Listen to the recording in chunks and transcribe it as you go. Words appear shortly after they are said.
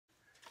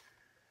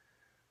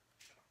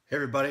Hey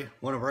everybody,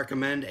 want to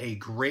recommend a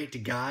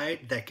great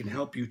guide that can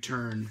help you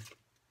turn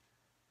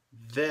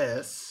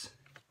this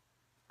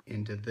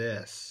into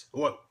this.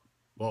 Whoa,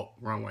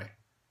 wrong way.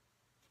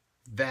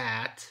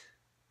 That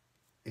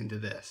into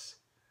this.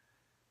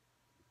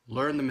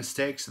 Learn the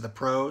mistakes of the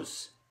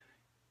pros,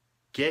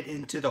 get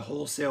into the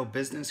wholesale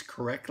business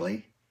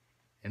correctly,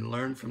 and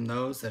learn from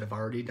those that have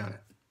already done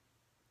it.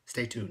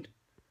 Stay tuned.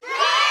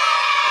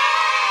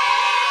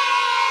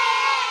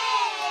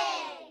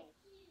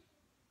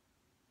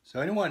 So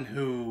anyone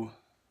who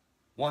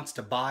wants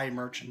to buy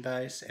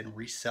merchandise and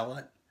resell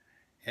it,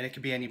 and it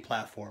could be any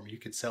platform. You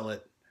could sell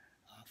it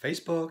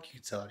Facebook, you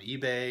could sell it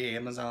eBay,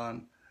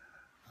 Amazon.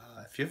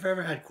 If you've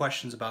ever had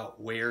questions about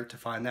where to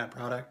find that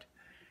product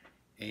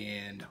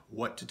and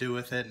what to do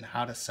with it and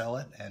how to sell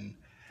it and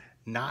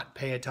not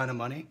pay a ton of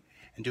money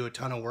and do a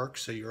ton of work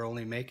so you're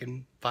only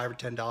making $5 or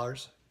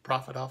 $10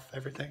 profit off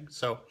everything.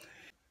 So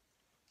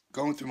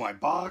going through my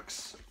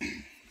box,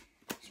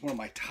 it's one of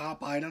my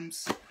top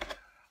items.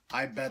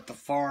 I bet the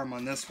farm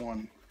on this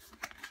one.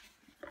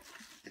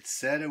 It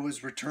said it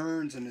was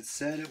returns and it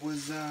said it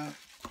was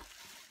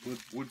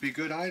would be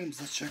good items.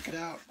 Let's check it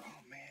out.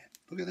 Oh man,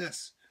 look at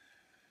this.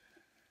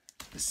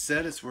 It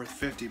said it's worth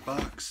 50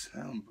 bucks.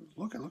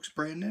 Look, it looks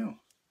brand new.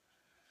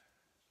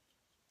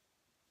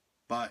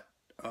 But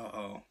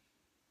uh-oh,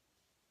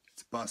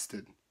 it's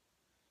busted.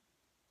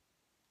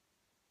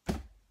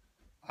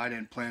 I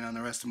didn't plan on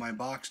the rest of my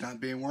box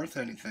not being worth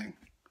anything.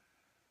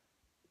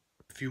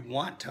 If you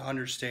want to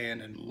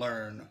understand and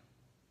learn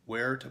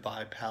where to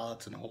buy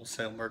pallets and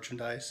wholesale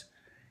merchandise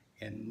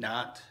and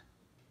not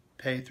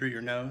pay through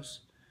your nose,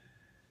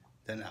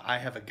 then I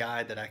have a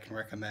guide that I can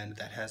recommend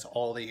that has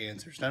all the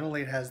answers. Not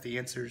only it has the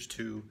answers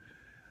to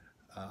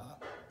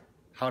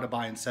how to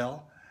buy and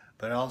sell,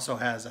 but it also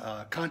has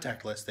a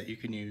contact list that you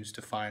can use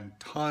to find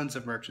tons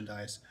of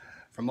merchandise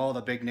from all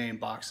the big name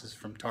boxes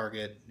from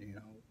Target,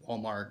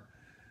 Walmart,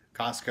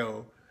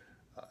 Costco,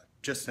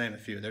 just to name a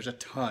few. There's a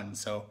ton.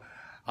 So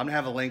I'm gonna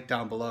have a link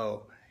down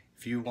below.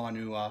 If you want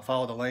to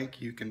follow the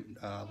link, you can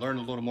learn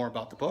a little more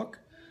about the book.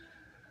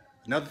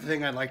 Another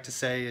thing I'd like to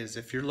say is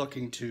if you're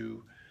looking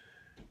to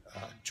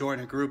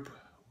join a group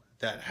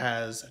that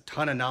has a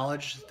ton of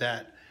knowledge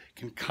that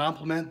can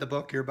complement the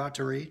book you're about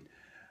to read,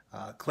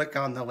 click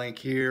on the link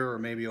here or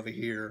maybe over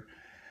here.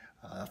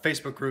 A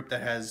Facebook group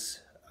that has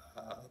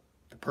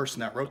the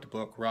person that wrote the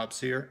book, Rob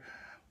Sear.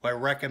 What I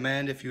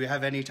recommend, if you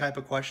have any type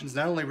of questions,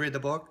 not only read the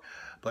book,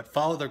 but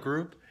follow the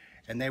group,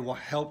 and they will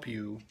help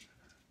you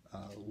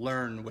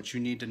learn what you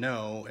need to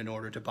know in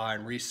order to buy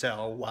and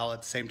resell while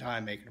at the same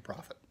time making a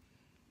profit.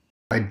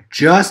 I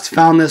just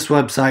found this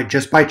website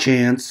just by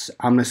chance.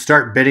 I'm going to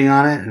start bidding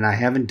on it, and I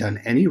haven't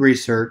done any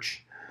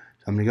research.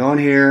 So I'm going to go in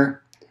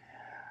here.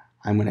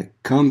 I'm going to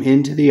come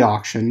into the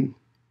auction,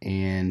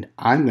 and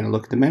I'm going to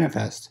look at the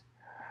manifest.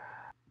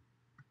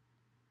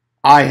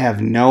 I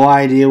have no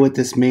idea what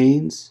this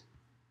means.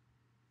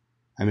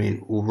 I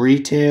mean,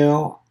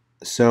 retail.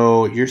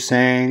 So you're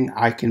saying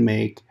I can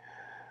make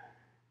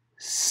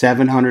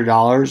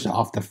 $700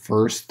 off the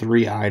first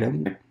 3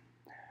 items.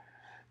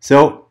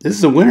 So this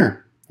is a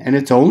winner, and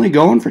it's only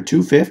going for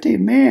 $250.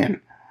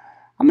 Man,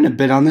 I'm going to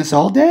bid on this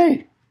all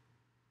day.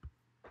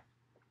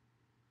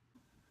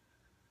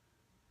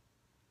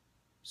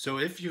 So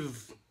if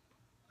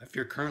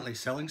you're currently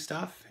selling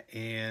stuff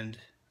and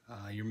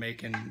you're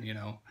making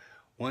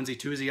onesie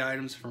twosie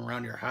items from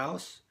around your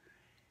house,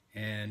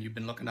 and you've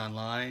been looking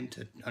online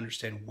to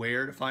understand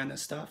where to find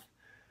this stuff,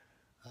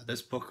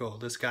 this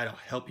guide will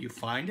help you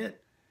find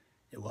it.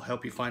 It will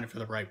help you find it for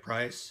the right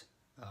price.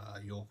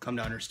 You'll come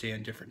to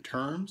understand different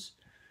terms.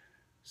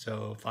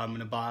 So if I'm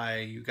going to buy,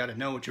 you got to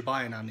know what you're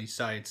buying on these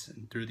sites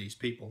and through these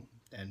people,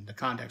 and the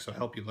context will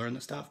help you learn the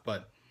stuff.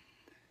 But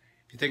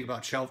if you think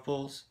about shelf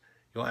pulls,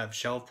 you'll have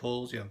shelf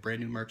pulls, you have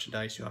brand new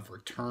merchandise, you have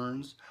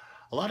returns.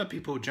 A lot of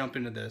people jump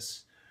into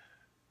this,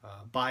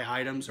 buy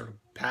items or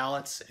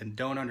pallets and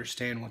don't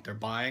understand what they're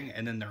buying,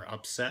 and then they're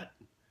upset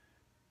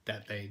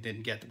that they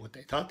didn't get what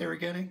they thought they were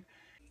getting.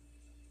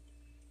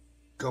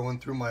 Going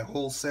through my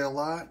wholesale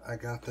lot, I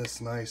got this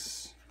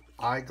nice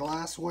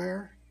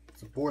eyeglassware.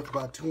 It's worth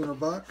about 200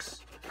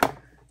 bucks.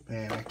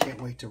 Man, I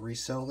can't wait to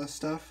resell this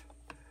stuff.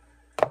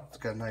 It's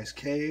got a nice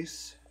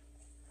case.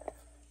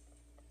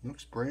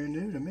 Looks brand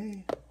new to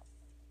me.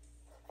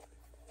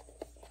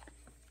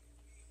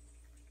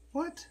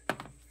 What?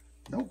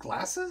 No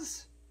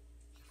glasses?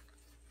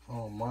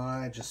 Oh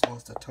my, I just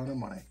lost a ton of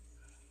money.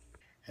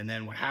 And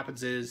then what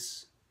happens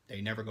is they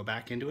never go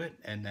back into it,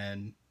 and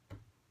then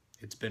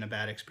it's been a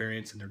bad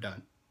experience and they're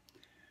done.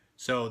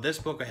 So this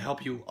book will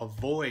help you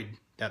avoid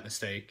that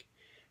mistake.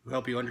 It will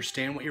help you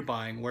understand what you're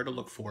buying, where to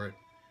look for it,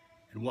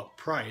 and what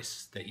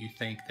price that you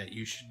think that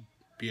you should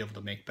be able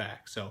to make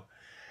back. So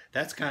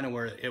that's kind of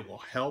where it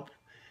will help.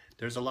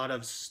 There's a lot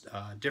of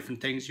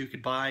different things you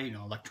could buy,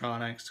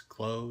 electronics,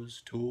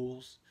 clothes,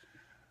 tools.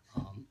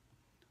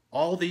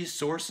 All these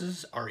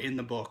sources are in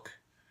the book.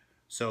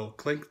 So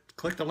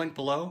click the link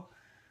below,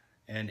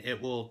 and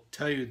it will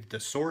tell you the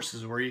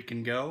sources where you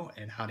can go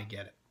and how to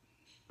get it.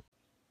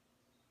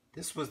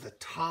 This was the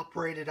top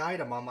rated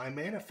item on my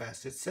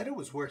manifest. It said it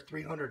was worth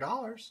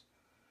 $300.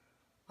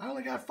 I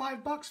only got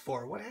 $5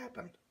 for it. What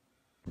happened?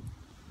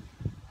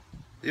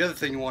 The other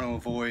thing you want to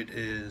avoid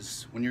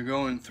is when you're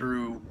going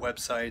through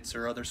websites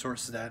or other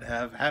sources that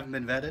haven't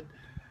been vetted,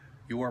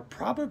 you are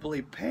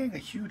probably paying a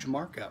huge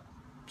markup.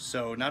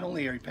 So not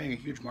only are you paying a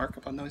huge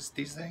markup on these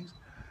things,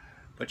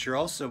 but you're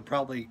also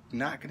probably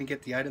not going to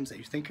get the items that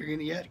you think you're going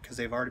to get because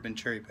they've already been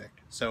cherry picked.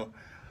 So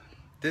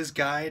this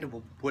guide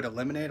would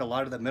eliminate a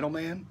lot of the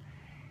middleman,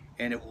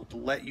 and it will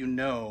let you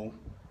know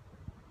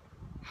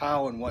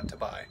how and what to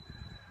buy.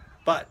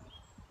 But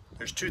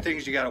there's two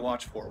things you got to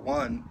watch for.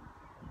 One,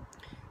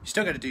 you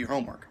still got to do your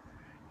homework.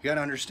 You got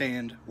to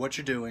understand what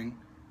you're doing,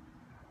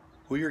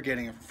 who you're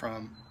getting it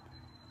from,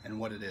 and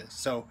what it is.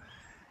 So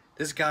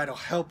this guide will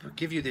help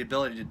give you the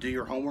ability to do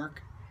your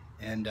homework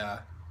and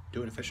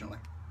do it efficiently.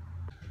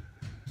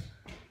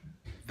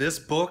 This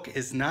book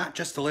is not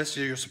just a list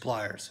of your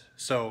suppliers.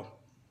 So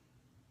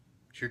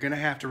you're going to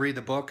have to read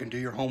the book and do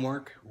your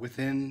homework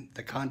within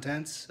the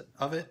contents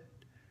of it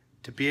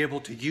to be able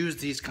to use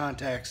these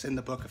contacts in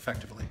the book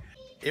effectively.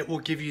 It will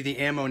give you the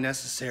ammo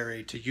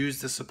necessary to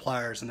use the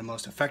suppliers in the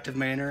most effective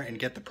manner and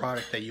get the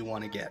product that you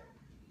want to get.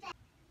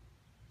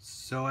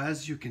 So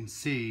as you can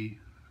see,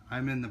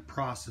 I'm in the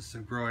process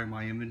of growing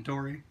my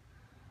inventory.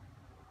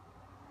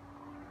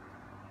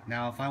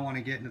 Now if I want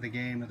to get into the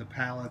game of the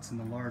pallets and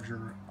the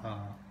larger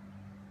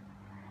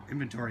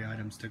inventory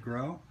items to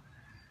grow,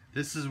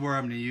 this is where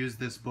I'm going to use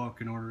this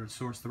book in order to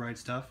source the right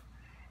stuff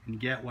and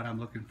get what I'm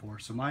looking for.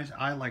 So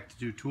I like to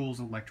do tools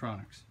and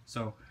electronics.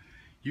 So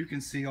you can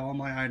see all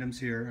my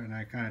items here, and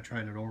I kind of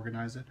try to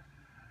organize it.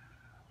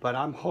 But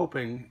I'm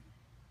hoping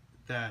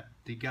that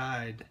the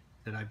guide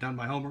that I've done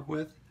my homework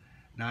with,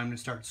 now I'm going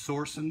to start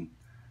sourcing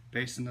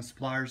based on the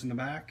suppliers in the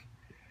back,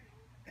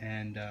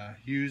 and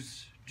do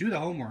the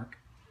homework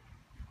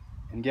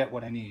and get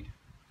what I need.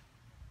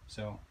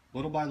 So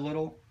little by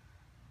little,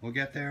 we'll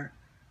get there.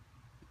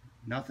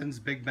 Nothing's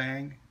big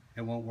bang.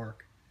 It won't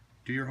work.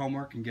 Do your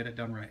homework and get it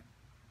done right.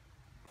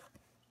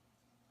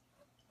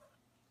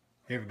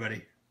 Hey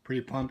everybody,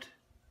 pretty pumped.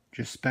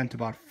 Just spent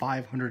about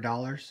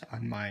 $500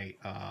 on my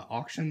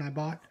auction I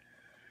bought.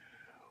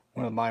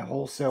 One of my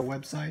wholesale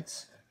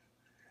websites.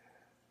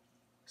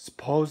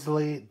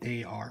 Supposedly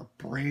they are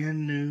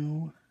brand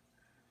new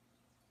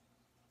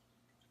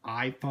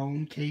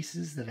iPhone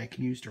cases that I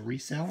can use to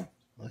resell.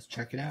 Let's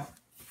check it out.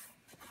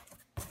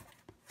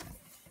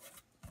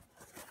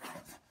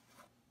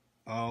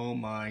 Oh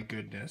my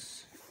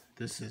goodness.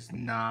 This is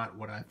not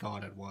what I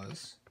thought it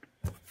was.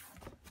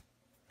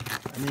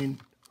 I mean,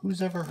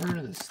 who's ever heard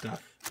of this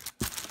stuff?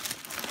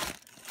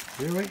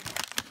 Really?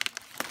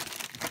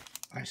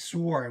 I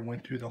swore I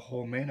went through the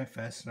whole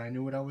manifest and I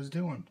knew what I was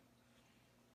doing.